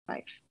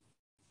Five.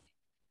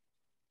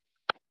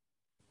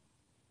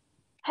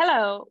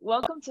 Hello,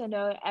 welcome to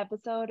another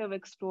episode of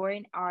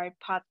Exploring Art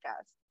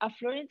Podcast, a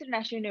Florida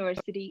International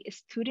University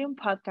student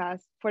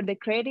podcast for the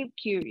creative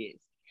curious.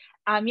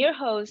 I'm your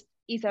host,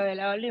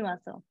 Isabela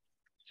Olimazo.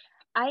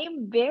 I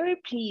am very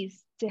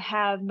pleased to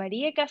have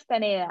Maria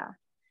Castaneda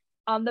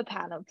on the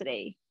panel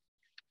today.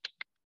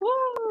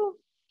 Woo!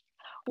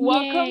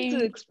 Welcome to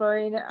Yay.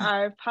 Exploring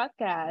Art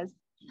Podcast.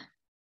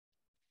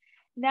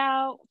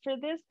 Now, for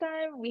this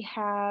time, we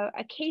have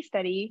a case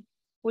study,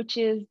 which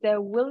is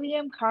the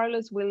William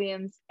Carlos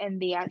Williams and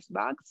the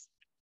Icebox,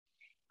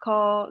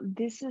 called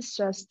This Is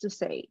Just to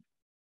Say.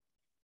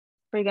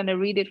 We're going to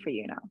read it for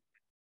you now.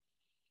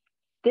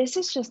 This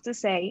is just to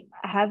say,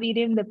 I have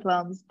eaten the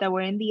plums that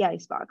were in the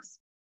icebox,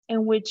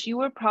 and which you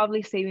were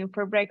probably saving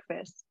for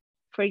breakfast.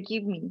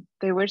 Forgive me,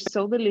 they were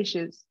so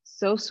delicious,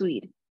 so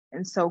sweet,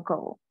 and so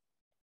cold.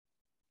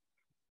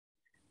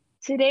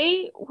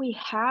 Today, we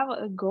have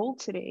a goal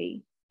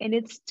today, and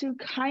it's to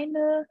kind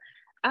of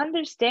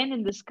understand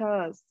and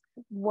discuss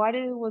what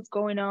was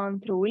going on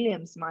through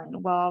William's mind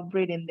while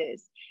reading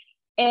this.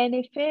 And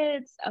if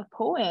it's a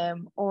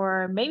poem,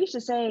 or maybe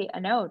to say a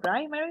note,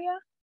 right, Maria?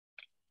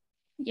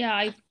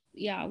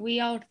 Yeah,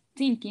 we are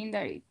thinking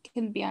that it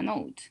can be a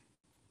note.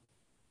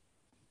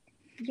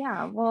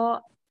 Yeah,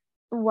 well,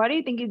 why do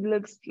you think it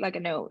looks like a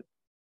note?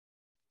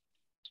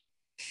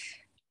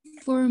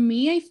 For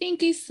me, I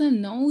think it's a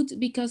note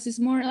because it's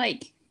more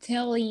like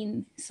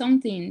telling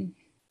something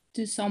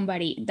to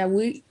somebody that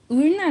we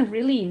not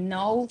really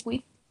know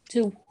with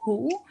to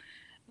who,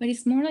 but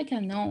it's more like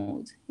a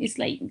note. It's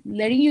like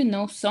letting you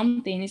know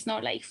something. It's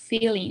not like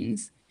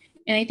feelings.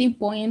 And I think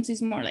poems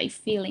is more like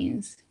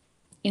feelings,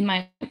 in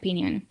my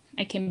opinion.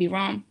 I can be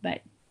wrong,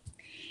 but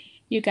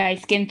you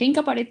guys can think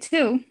about it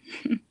too.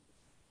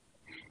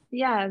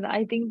 Yeah,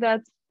 I think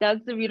that's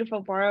the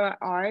beautiful part of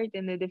art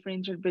and the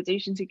different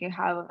interpretations you can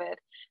have of it.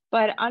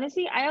 But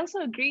honestly, I also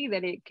agree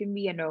that it can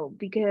be a no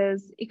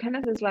because it kind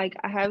of says like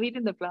I have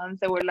eaten the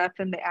plums that were left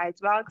in the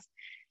icebox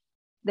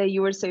that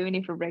you were saving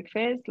it for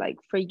breakfast. Like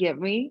forgive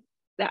me.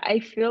 That I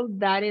feel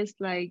that is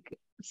like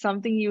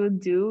something you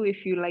would do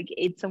if you like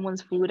ate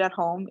someone's food at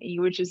home and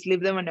you would just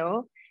leave them a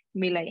note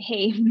and be like,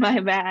 hey, my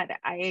bad,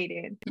 I ate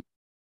it.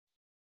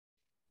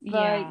 But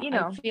Yeah, you I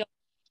know, feel.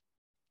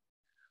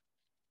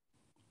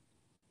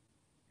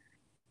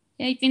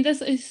 I think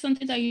that's is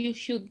something that you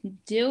should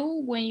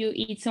do when you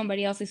eat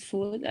somebody else's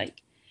food.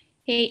 Like,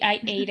 hey,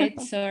 I ate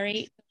it.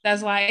 Sorry.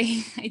 That's why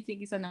I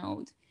think it's a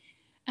note.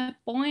 A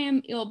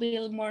poem, it'll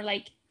be more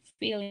like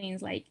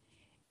feelings, like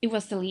it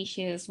was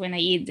delicious when I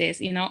eat this,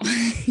 you know.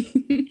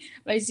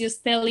 But it's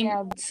just telling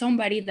yeah,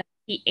 somebody that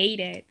he ate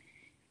it,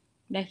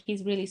 that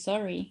he's really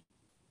sorry.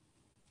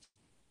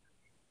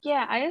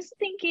 yeah, I also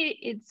think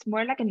it's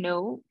more like a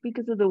no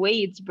because of the way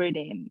it's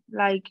written.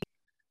 Like,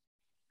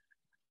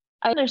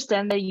 I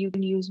understand that you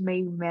can use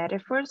maybe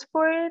metaphors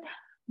for it,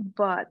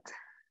 but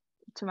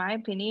to my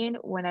opinion,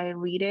 when I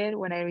read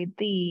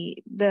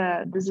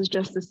the this is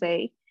just to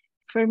say,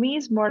 for me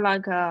it's more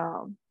like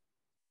a,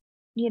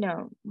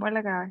 more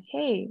like a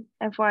hey,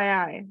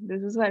 FYI,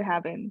 this is what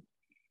happened.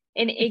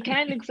 And it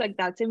kind of looks like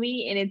that to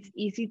me, and it's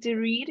easy to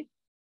read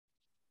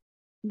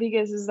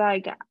because it's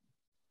like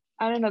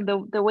I don't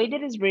know the way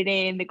that it's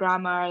written, the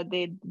grammar,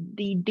 the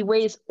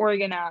way it's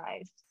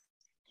organized.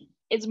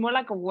 It's more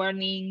like a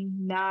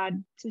warning, not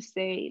to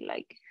say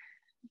like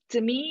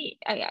to me.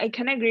 I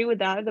kind of agree with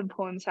that. The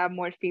poems have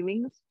more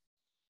feelings,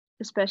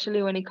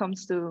 especially when it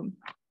comes to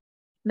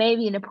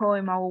maybe in a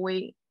poem. I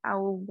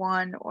will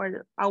want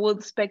or I will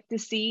expect to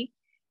see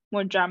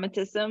more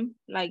dramatism.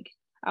 Like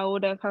I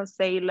would have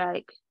say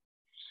like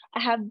I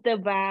have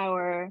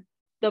devoured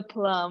the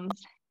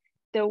plums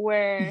that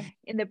were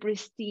in the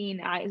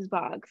pristine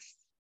icebox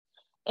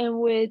in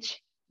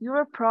which you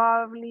were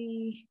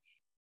probably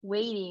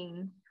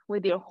waiting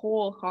with your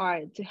whole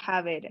heart to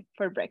have it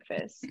for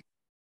breakfast.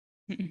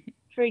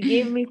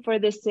 Forgive me for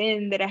the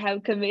sin that I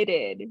have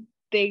committed.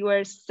 They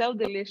were so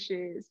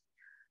delicious,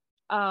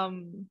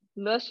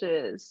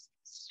 luscious,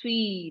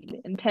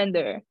 sweet, and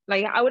tender.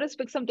 Like I would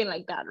expect something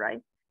like that,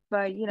 right?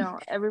 But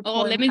every Oh,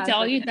 poem let me has tell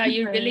like you a that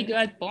you're really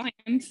different good at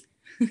poems.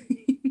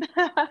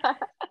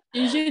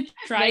 You should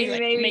try like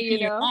maybe, making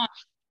your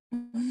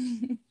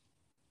own.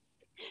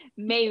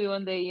 maybe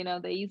one day,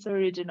 that is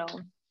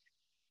original.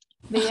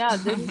 But yeah,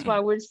 this is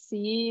what we're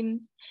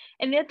seeing.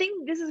 And I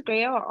think this is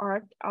great about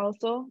art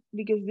also,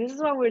 because this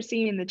is what we're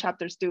seeing in the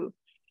chapters too.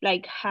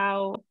 Like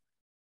how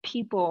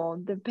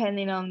people,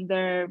 depending on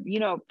their,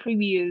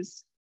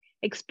 previous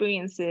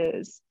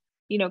experiences,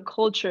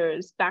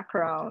 cultures,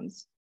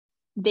 backgrounds,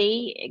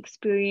 they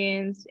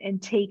experience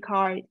and take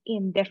art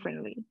in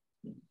differently.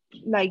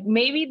 Like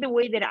maybe the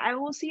way that I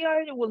will see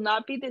art will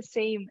not be the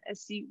same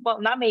as you. Well,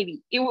 not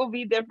maybe, it will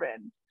be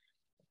different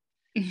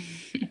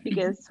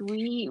because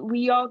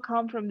we all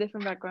come from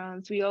different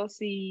backgrounds. We all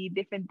see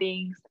different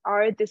things.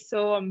 Art is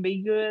so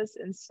ambiguous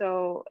and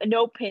so and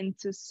open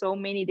to so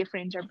many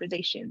different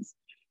interpretations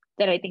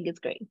that I think is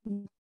great.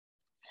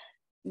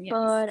 Yes.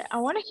 But I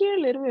want to hear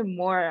a little bit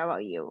more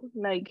about you.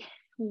 Like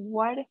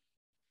what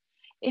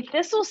if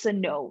this was a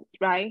no,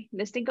 right?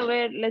 Let's think of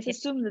it. Let's Yeah.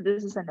 assume that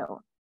this is a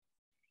no.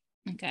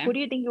 Okay. Who do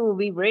you think it will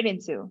be written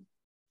to?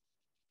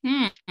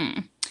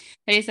 That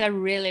is a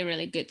really,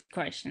 really good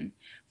question.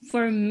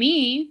 For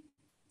me,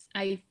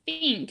 I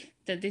think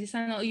that this is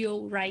a note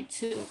you'll write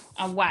to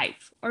a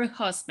wife or a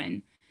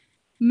husband,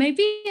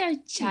 maybe a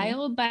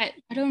child, but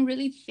I don't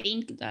really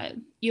think that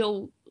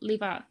you'll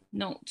leave a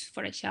note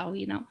for a child,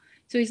 you know.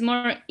 So it's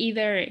more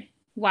either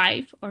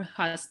wife or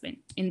husband.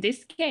 In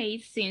this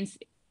case, since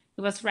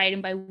it was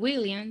written by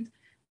William,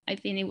 I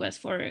think it was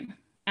for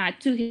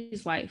to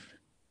his wife.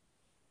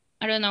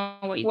 I don't know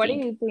what you What do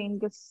think. you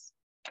think is?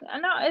 I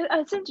know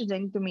it's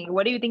interesting to me.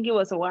 What do you think it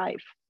was a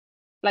wife,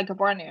 like a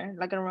partner,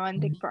 like a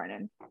romantic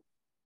partner?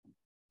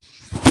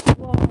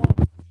 Well,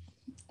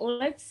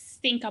 let's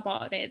think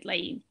about it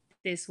like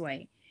this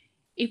way.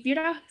 If you're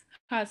a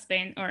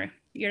husband or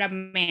you're a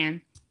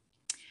man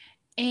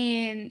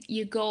and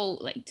you go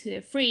like to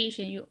the fridge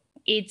and you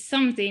eat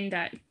something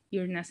that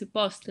you're not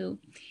supposed to,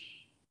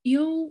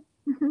 you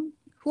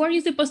who are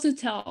you supposed to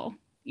tell?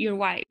 Your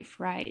wife,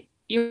 right?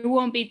 You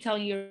won't be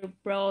telling your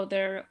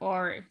brother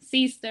or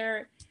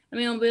sister. I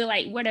mean, it'll be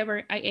like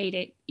whatever, I ate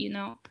it, you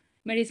know.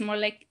 But it's more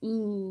like,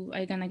 ooh,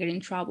 I'm gonna get in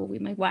trouble with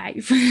my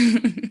wife.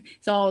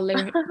 So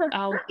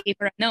I'll give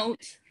her a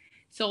note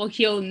so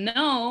he'll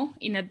know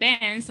in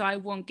advance so I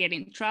won't get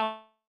in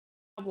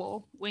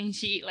trouble when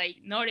she like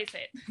notices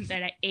it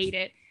that I ate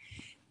it,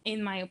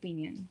 in my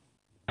opinion.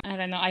 I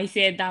don't know, I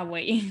say it that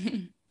way.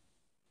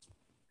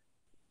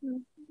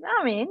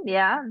 I mean,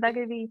 yeah, that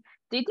could be.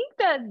 Do you think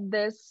that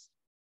this?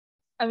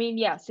 I mean,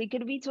 yes, it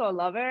could be to a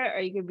lover, or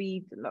it could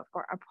be to look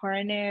for a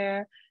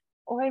partner,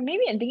 or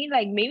maybe I'm thinking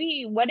like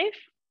maybe what if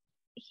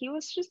he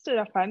was just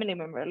a family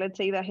member? Let's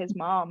say that his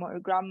mom or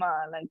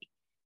grandma, like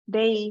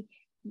they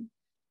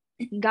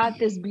got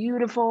this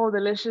beautiful,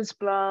 delicious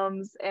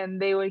plums, and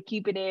they were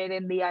keeping it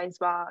in the ice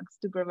box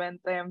to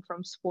prevent them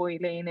from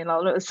spoiling, and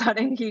all of a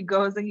sudden he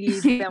goes and he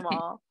eats them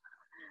all.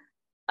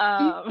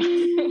 Um,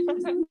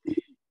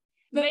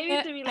 But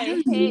maybe to be I like,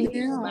 don't hey,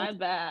 know. my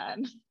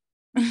bad.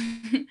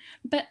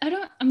 But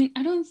I mean,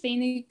 I don't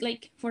think it,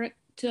 like for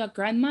to a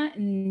grandma,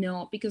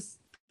 no, because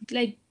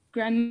like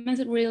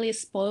grandmas really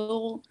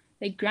spoil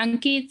like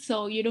grandkids,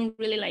 so you don't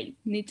really like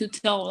need to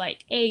tell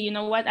like, hey, you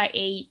know what, I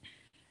ate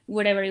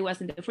whatever it was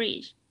in the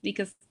fridge,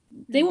 because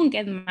they won't Hmm.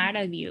 get mad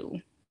at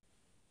you.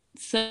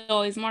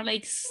 So it's more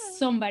like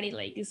somebody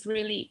like is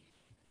really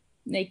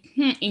like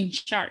in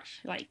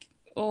charge, like,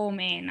 oh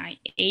man, I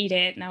ate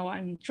it, now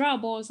I'm in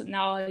trouble, so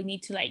now I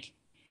need to like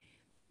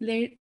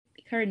let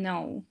her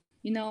know,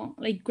 you know,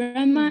 like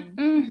grandma.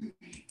 Hmm.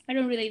 I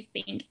don't really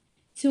think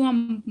to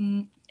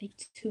like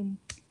to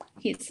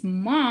his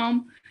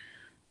mom.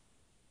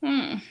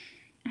 I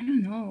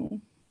don't know.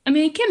 I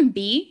mean, it can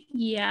be,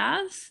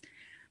 yes,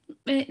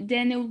 but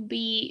then it will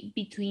be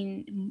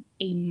between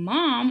a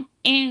mom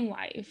and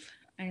wife.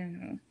 I don't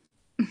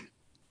know.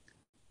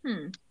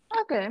 Hmm.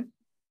 Okay.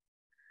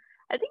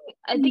 I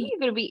think it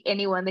could be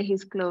anyone that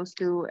he's close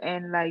to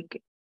and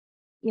like,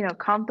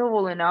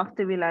 comfortable enough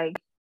to be like,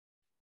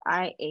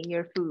 I ate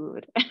your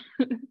food.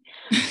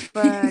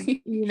 But,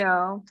 I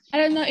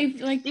don't know if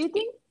do like you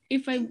think?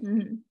 if I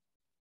Mhm.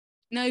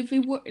 no, if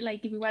it were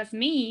like if it was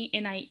me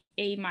and I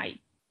ate my,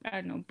 I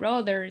don't know,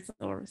 brothers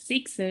or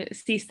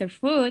sister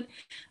food,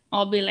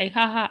 I'll be like,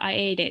 haha, I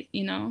ate it,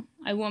 you know.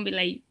 I won't be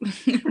like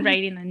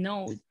writing a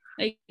note.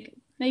 Like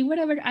like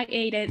whatever, I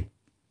ate it,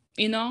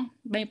 you know,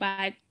 my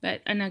bad,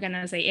 but I'm not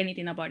gonna say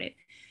anything about it.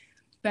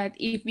 But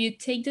if you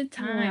take the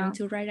time Yeah.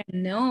 to write a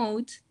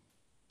note,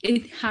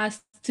 it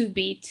has to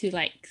be to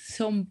like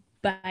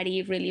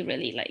somebody really,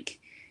 really like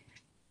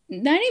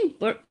not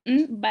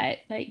important, but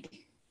like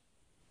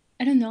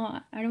I don't know,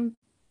 I don't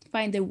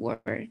find the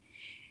word.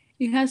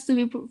 It has to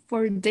be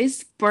for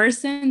this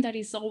person that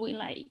is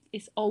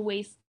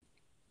always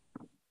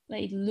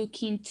like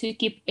looking to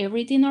keep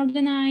everything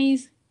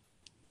organized.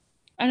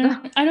 I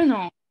don't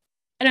know,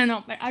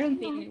 but I don't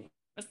think it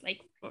was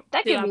like for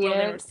That to could a be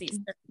brother or it.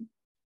 sister.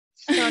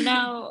 So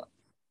now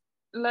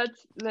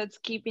let's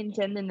keep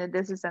intending that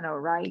this is a no,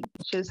 right?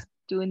 Just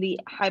doing the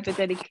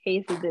hypothetical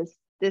case of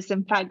this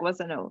in fact was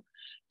a no.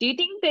 Do you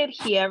think that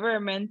he ever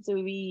meant to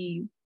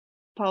be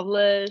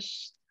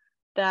published,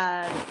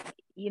 that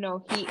he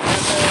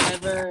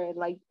ever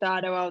like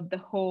thought about the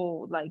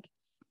whole like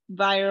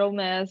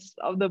viralness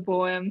of the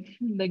poem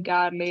that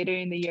got later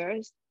in the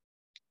years?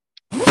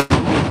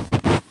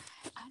 I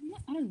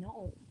don't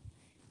know.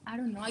 I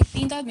don't know. I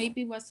think that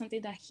maybe it was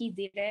something that he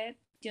did it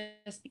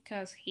just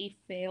because he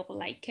felt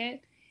like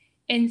it,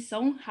 and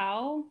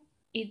somehow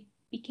it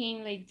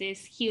became like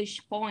this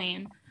huge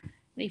poem,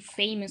 like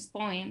famous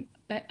poem.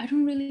 But I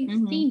don't really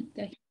Mm-hmm. think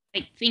that he,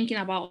 like thinking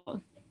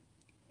about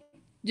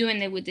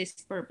doing it with this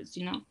purpose.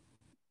 You know,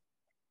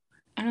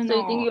 I don't So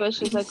you think know. it was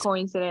It just a was,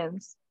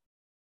 coincidence?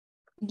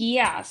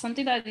 yeah,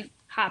 something that it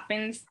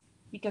happens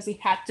because it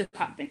had to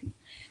happen.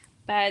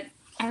 But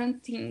I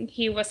don't think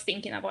he was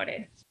thinking about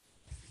it.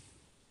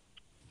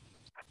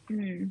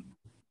 Hmm.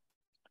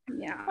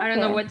 Yeah, I don't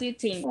know. Okay. What do you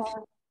think? Yeah.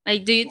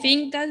 Like, do you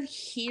think that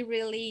he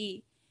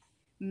really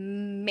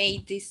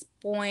made this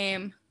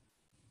poem,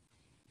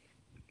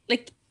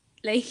 like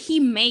he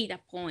made a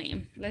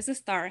poem. Let's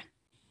start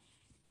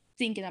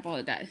thinking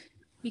about that,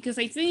 because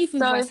I think if it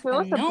So was if it a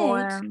was a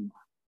note, poem,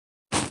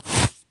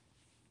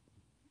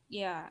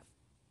 yeah.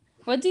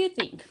 What do you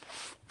think?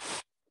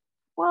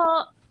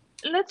 well,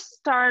 let's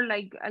start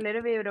like a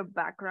little bit of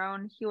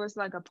background. He was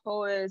like a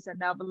poet, a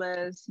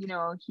novelist,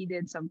 he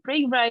did some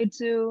playwright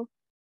too.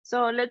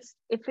 So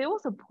if it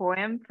was a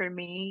poem for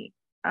me,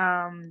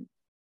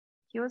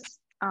 he was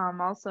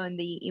also in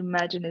the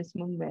Imaginist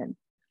movement.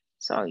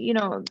 So,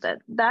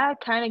 that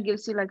kind of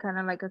gives you like kind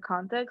of like a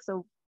context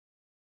of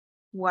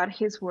what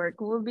his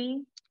work will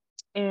be.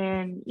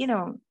 And,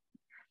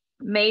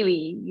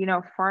 maybe,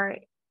 far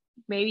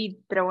maybe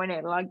throwing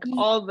it like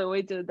all the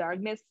way to the dark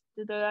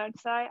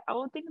side, I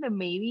would think that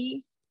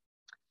maybe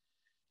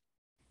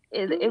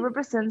it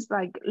represents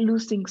like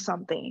losing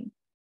something,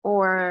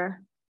 or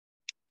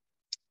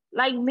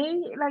like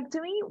maybe like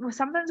to me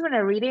sometimes when I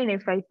read it, and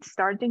if I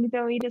start thinking to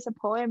read it as a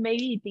poem,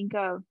 maybe you think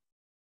of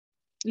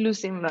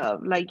losing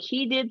love, like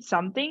he did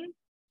something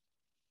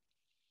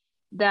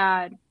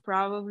that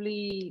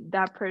probably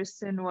that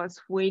person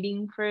was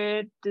waiting for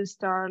it to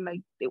start,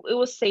 like it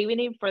was saving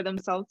it for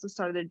themselves to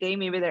start their day,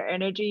 maybe their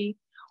energy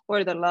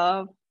or the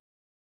love.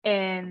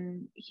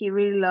 And he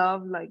really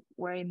loved like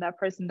wearing that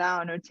person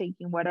down or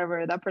taking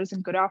whatever that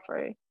person could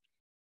offer.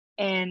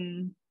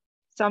 And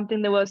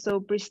something that was so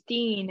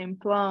pristine and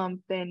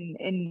plump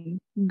and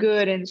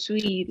good and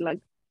sweet, like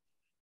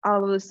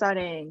all of a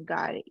sudden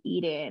got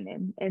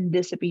eaten and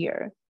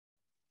disappear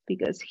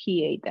because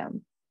he ate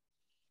them.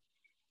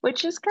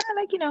 Which is kind of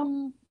like,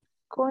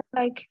 going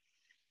like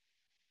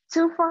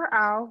too far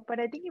out, but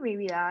I think it may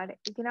be that.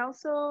 It can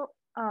also,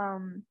 for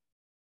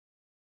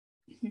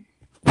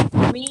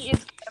me,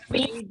 it's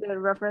definitely the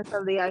reference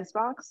of the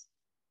icebox.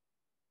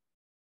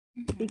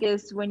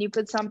 Because when you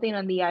put something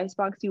on the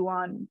icebox, you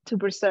want to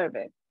preserve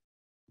it.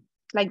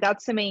 Like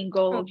that's the main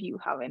goal of you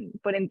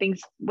putting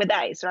things with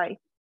ice, right?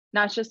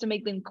 Not just to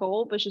make them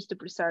cold, but just to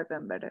preserve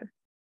them better.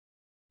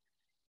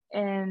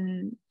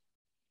 And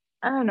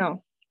I don't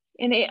know.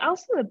 And it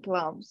also the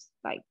plums.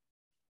 Like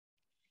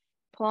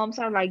plums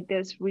are like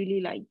this really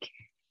like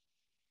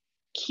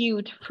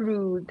cute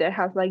fruit that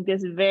has like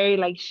this very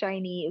like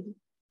shiny,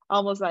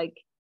 almost like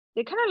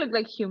they kind of look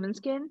like human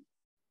skin.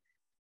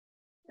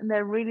 And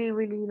they're really,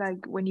 really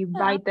like when you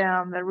bite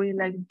them, they're really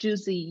like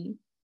juicy,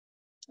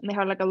 and they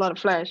have like a lot of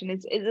flesh. And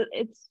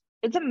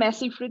it's a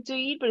messy fruit to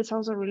eat, but it's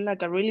also really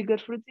like a really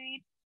good fruit to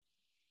eat.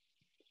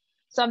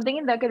 So I'm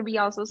thinking that could be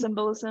also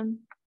symbolism.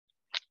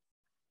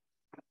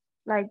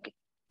 Like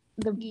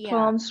the Yeah.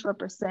 plums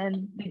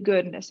represent the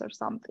goodness or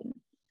something.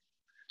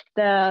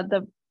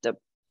 The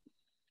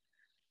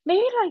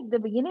maybe like the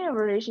beginning of a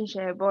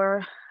relationship,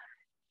 or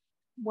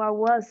what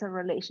was a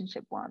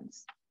relationship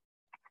once.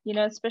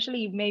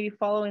 Especially maybe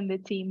following the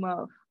theme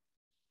of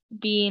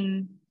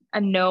being a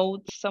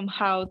note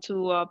somehow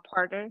to a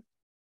partner.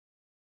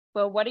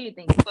 But what do you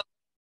think?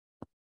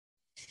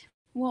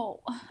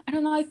 Well, I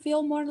don't know. I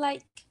feel more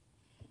like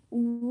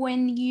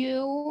when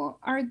you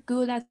are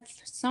good at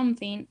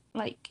something,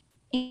 like,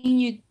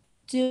 and you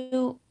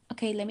do.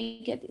 Okay, let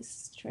me get this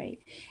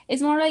straight.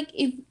 It's more like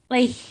if,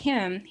 like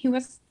him,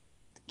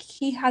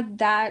 he had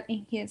that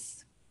in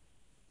his,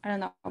 I don't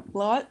know,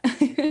 blood.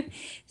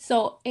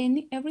 So,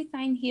 and every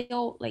time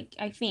he'll, like,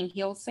 I think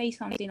he'll say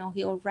something or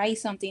he'll write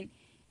something,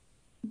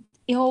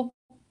 he'll,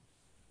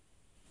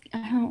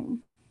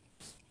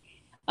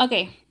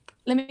 okay,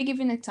 let me give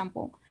you an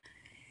example.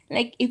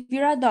 Like if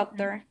you're a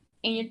doctor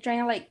and you're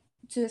trying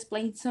to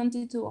explain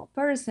something to a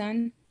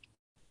person,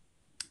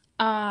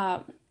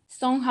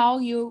 somehow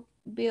you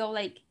will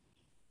like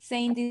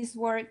saying this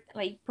word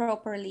like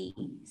properly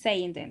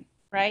saying them,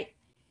 right?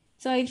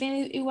 So I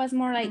think it was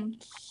more like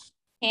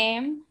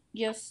him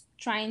just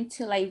trying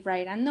to like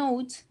write a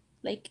note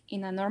like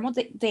in a normal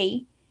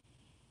day,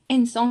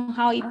 and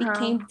somehow it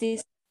became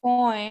this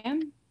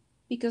poem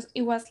because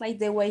it was like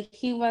the way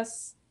he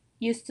was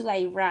used to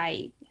like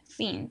write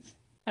things.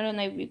 I don't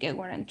know if you get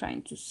what I'm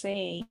trying to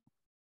say.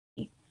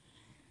 I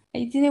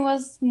think it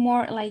was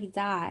more like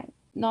that.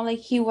 Not like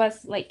he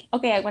was like,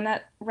 okay, I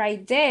wanna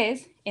write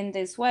this in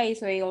this way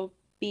so it'll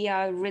be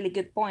a really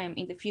good poem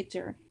in the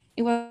future.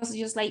 It was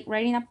just like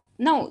writing a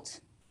note,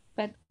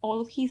 but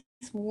all of his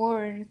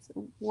words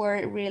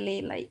were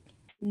really like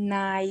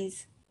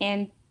nice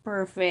and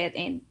perfect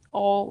and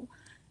all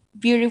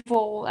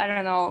beautiful, I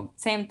don't know,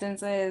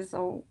 sentences.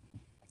 Or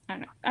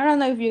I don't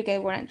know if you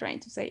get what I'm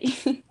trying to say.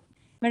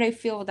 But I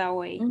feel that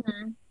way.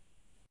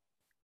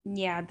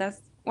 Yeah,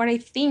 that's what I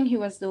think he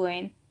was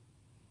doing.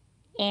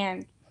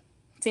 And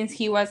since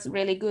he was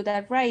really good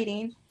at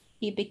writing,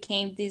 it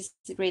became this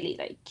really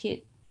like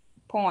cute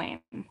poem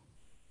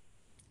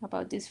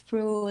about this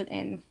fruit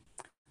and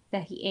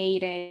that he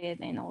ate it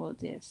and all of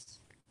this.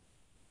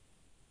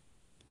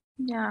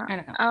 Yeah, I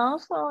don't know. I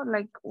also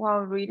like while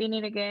reading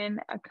it again,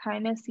 I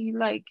kind of see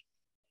like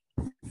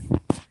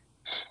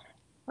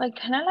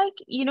kind of like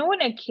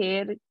when a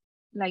kid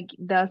like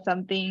does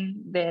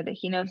something that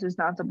he knows he's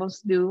not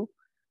supposed to do,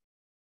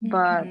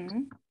 but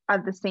Mm-hmm.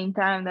 at the same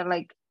time they're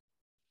like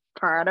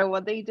proud of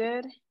what they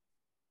did.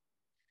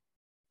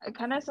 I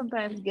kind of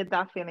sometimes get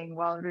that feeling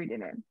while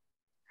reading it.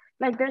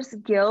 Like there's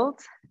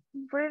guilt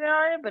written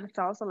on it, but it's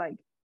also like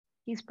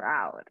he's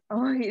proud of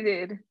what he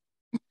did.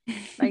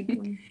 Like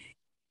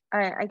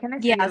I kind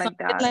of see Yeah, it like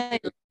that.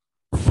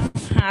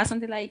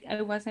 something like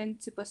I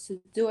wasn't supposed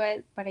to do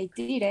it, but I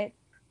did it.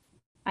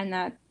 I'm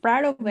not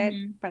proud of it,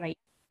 Mm-hmm. but I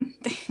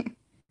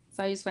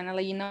so I just want to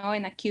let you know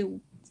in a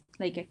cute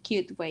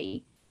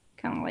way,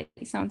 kind of like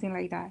something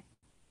like that.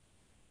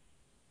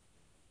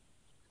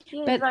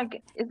 Yeah, But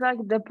it's like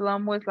the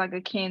plum was like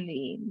a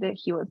candy that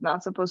he was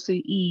not supposed to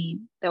eat.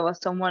 That was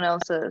someone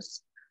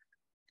else's,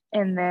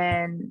 and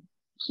then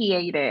he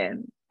ate it,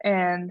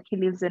 and he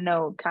leaves a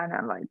note, kind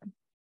of like,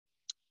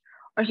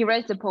 or he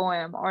writes a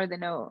poem or the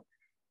note,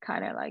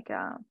 kind of like,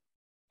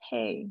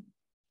 hey,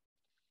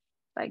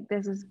 like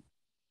this is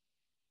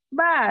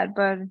bad,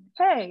 but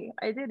hey,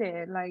 I did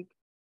it, like,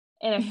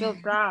 and I feel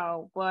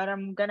proud, but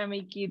I'm gonna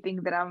make you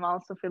think that I'm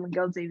also feeling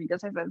guilty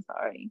because I said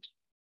sorry,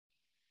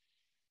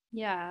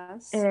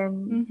 yes.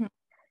 and Mm-hmm.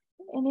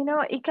 and you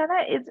know, it kind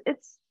of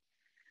it's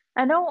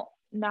I know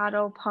not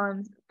all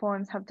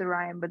poems have to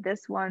rhyme, but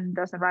this one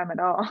doesn't rhyme at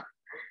all.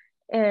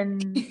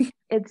 And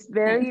it's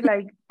very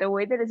like the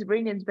way that it's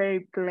written is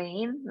very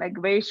plain, like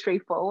very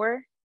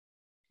straightforward.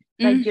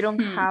 Like you don't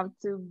Mm-hmm. have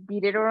to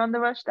beat it around the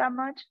bush that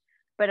much.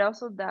 But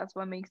also that's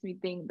what makes me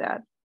think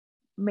that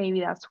maybe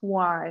that's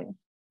why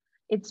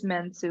it's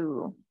meant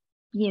to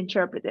be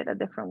interpreted a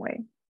different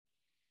way.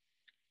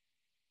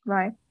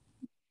 Right?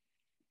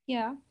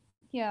 Yeah,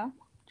 yeah,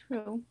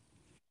 true.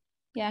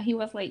 Yeah, he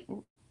was like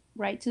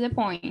right to the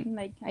point.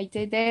 Like, I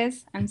did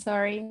this. I'm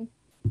sorry.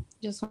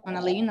 Just want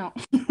to let you know.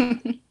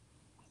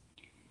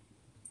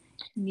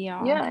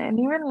 Yeah. Yeah, and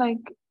even like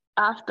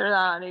after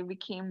that it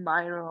became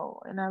viral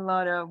in a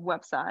lot of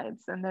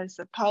websites and there's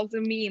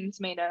 1,000 memes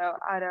made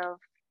out of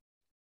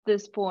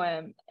this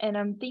poem. And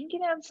I'm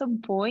thinking at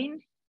some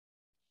point,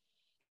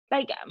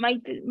 like my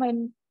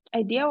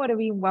idea would have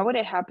been what would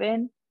have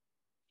happened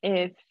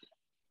if,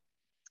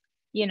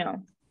 you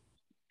know,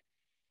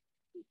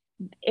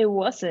 it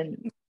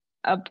wasn't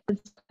a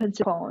considered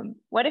poem.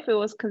 What if it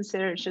was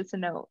considered just a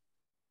note?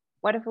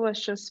 What if it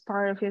was just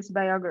part of his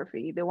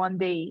biography? The one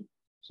day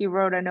he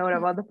wrote a note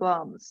about the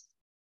plums,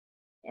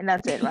 and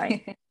that's it, right?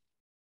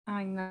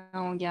 I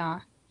know. Yeah.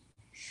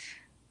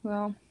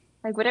 Well,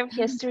 Like, would have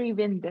history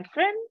been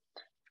different?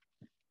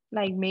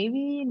 Like,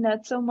 maybe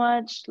not so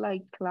much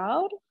like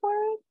cloud for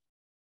it.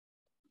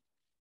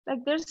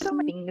 Like, there's so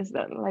many things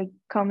that like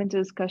come into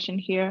discussion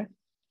here.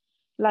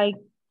 Like,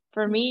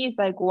 for me, it's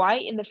like, why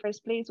in the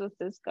first place was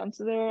this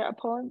considered a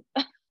poem?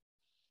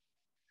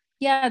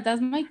 yeah,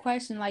 that's my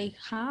question. Like,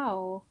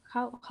 how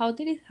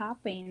did it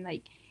happen?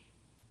 Like,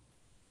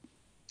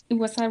 it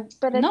was a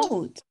But I think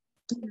note,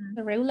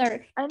 a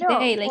regular I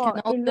day, know. like a Well,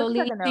 note it you'll looks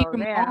like leave a to note, your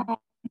yeah. mom,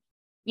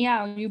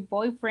 yeah, or your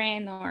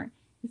boyfriend, or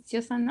it's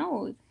just a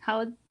note.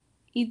 How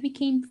it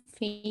became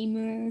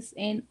famous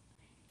and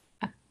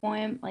a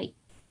poem, like,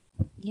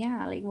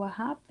 yeah, like what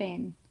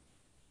happened?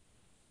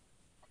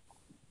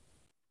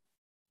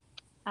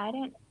 I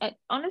don't.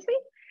 Honestly,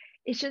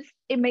 it's just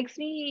it makes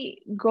me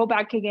go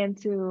back again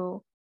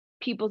to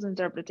people's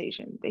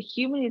interpretation, the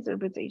human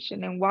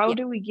interpretation, and why Yeah,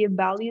 do we give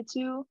value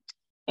to,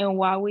 and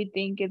why we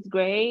think it's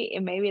great,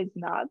 and maybe it's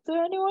not to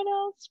anyone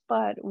else,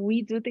 but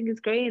we do think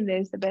it's great, and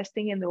it's the best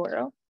thing in the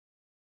world.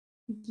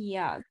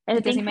 yeah, And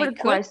I because think in my for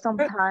quite some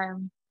culture,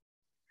 time,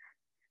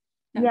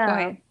 go yeah,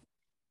 ahead.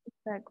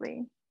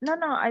 exactly. No,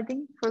 I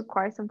think for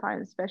quite some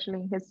time, especially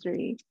in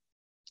history,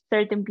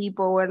 certain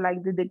people were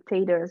like the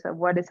dictators of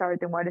what is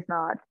art and what is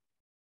not.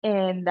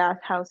 And that's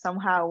how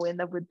somehow we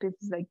end up with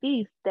pieces like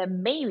these that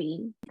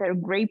maybe they're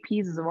great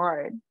pieces of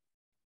art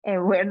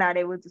and we're not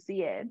able to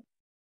see it.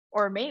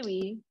 Or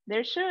maybe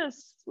they're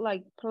just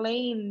like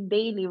plain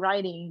daily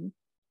writing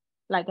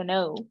like a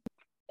note.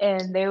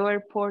 And they were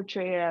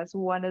portrayed as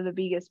one of the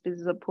biggest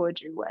pieces of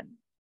poetry when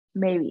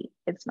maybe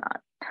it's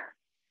not.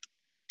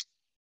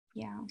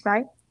 Yeah,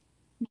 Right?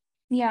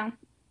 yeah,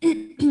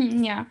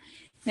 yeah.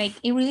 Like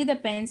it really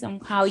depends on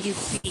how you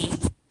see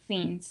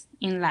things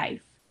in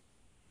life.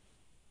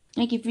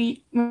 Like if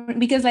we,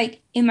 because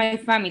like in my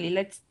family,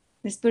 let's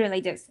put it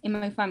like this. In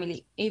my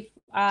family, if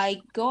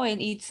I go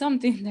and eat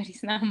something that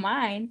is not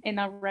mine and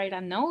I write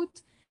a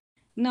note,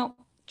 no,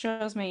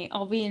 trust me,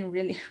 I'll be in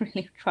really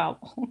really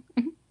trouble.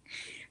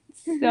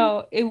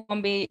 So it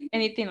won't be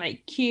anything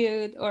like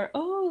cute or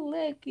oh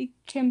look, it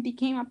can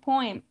become a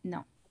poem.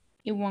 No,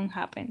 it won't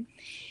happen.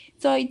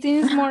 So it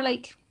is more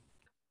like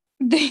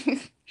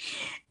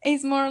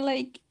it's more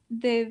like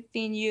the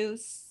thing you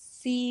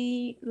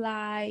see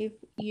live,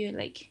 you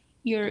like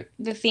you're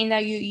the thing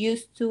that you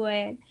used to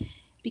it,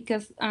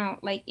 because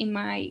like in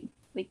my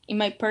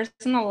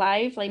personal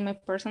life, like my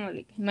personal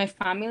like my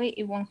family,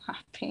 it won't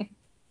happen.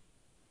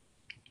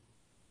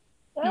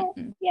 Yeah,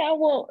 Mm-mm. yeah,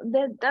 well,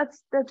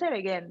 that's it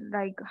again.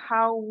 Like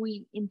how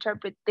we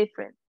interpret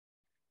different,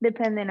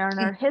 depending on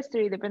our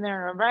history, depending on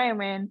our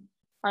environment,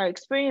 our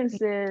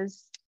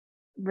experiences.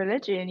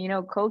 religion,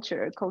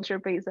 culture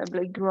plays a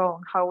big role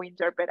in how we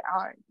interpret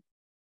art.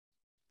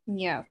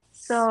 Yes.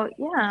 So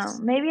yeah,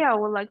 maybe I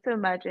would like to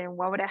imagine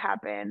what would have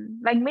happened.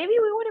 Like maybe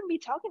we wouldn't be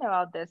talking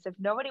about this if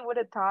nobody would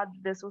have thought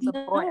this was a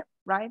poem, No,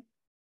 right?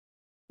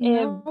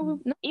 If no,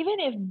 no. even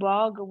if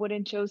Bog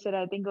wouldn't chose it,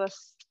 I think it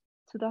was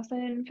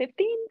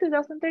 2015,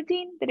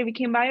 2013 that it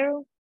became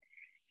viral.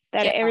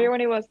 That Yeah,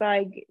 everyone was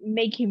like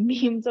making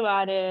memes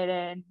about it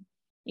and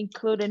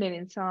including it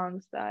in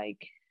songs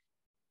like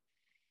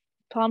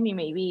Call Me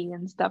Maybe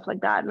and stuff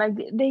like that. Like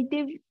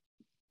they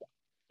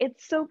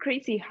it's so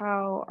crazy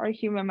how our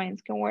human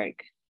minds can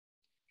work.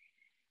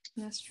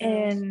 that's true.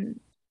 And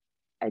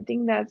I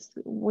think that's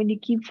when you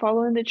keep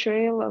following the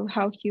trail of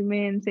how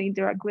humans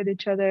interact with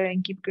each other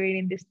and keep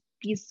creating this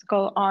piece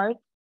called art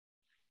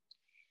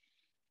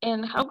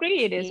and how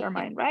great it is, our Yeah,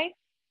 mind, right?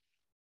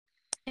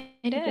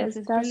 it is. Because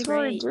It's really that's what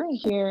we're great. doing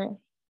here.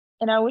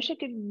 And I wish I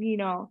could,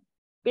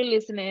 be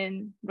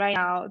listening right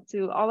now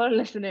to all our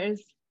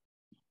listeners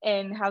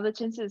and have the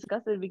chance to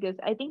discuss it because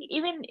I think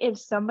even if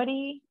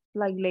somebody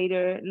like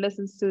later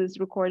listens to this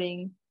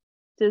recording,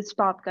 to this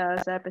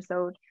podcast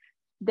episode,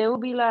 they will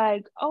be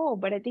like, oh,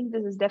 but I think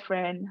this is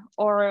different,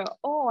 or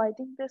oh, I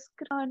think this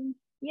could on,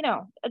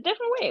 a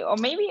different way, or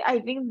maybe I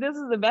think this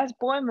is the best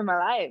poem in my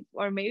life,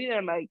 or maybe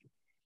they're like,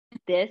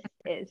 this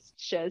is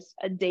just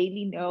a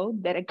daily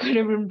note that I could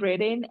have been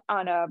written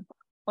on a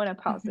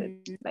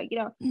post-it, Mhm. like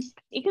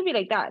it could be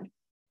like that,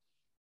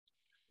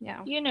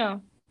 Yeah, you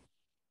know,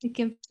 it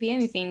can be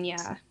anything.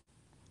 Yeah,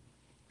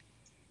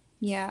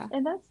 yeah.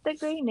 and that's the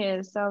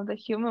greatness of the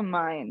human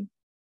mind.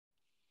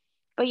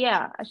 But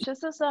yeah,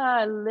 just as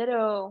a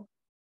little,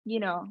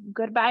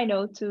 goodbye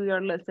note to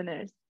your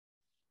listeners.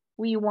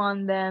 We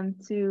want them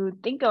to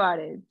think about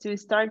it, to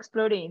start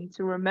exploring,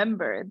 to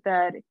remember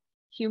that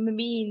human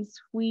beings,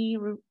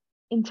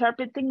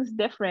 interpret things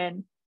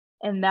different.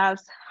 And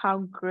that's how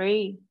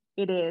great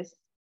it is,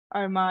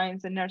 our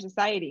minds and our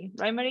society.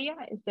 Right, Maria?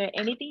 Is there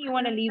anything you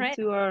want to leave Right.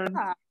 to our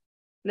Yeah.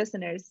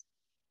 listeners?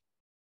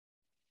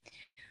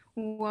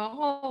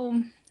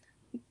 Well,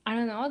 I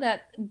don't know,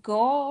 that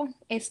go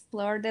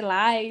explore the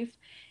life,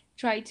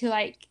 try to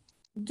like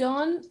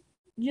don't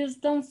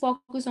don't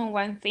focus on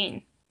one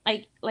thing.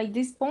 Like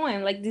this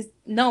poem, like this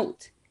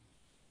note.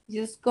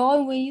 Just go,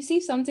 and when you see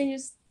something,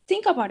 just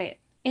think about it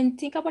and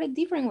think about it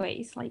different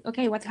ways. Like,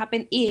 okay, what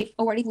happened if,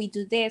 or what if we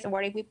do this, or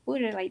what if we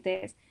put it like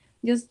this?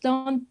 Just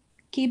don't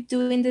keep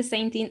doing the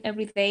same thing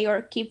every day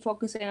or keep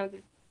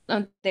focusing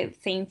on the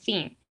same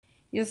thing.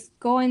 Just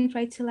go and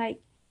try to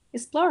like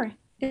explore.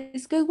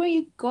 It's good when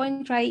you go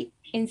and try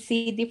and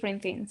see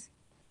different things.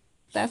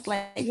 That's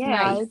like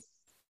nice.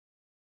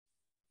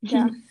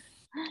 Yeah,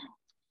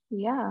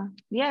 yeah,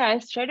 yeah.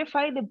 It's try to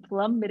find the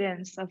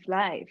plumbings of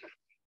life,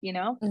 you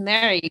know?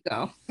 There you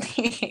go.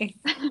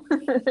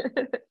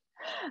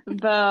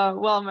 But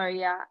well,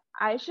 Maria,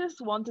 I just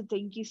want to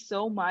thank you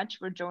so much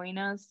for joining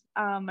us,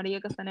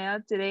 Maria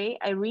Castaneda, today.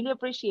 I really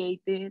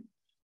appreciate it.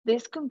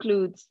 This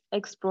concludes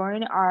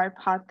Exploring Art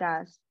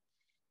podcast.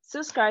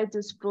 Subscribe to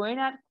Exploring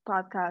Art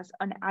podcast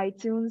on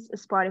iTunes,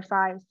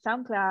 Spotify,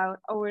 SoundCloud,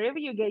 or wherever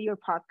you get your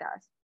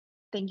podcast.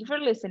 Thank you for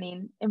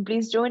listening, and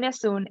please join us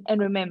soon.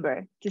 And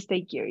remember to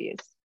stay curious.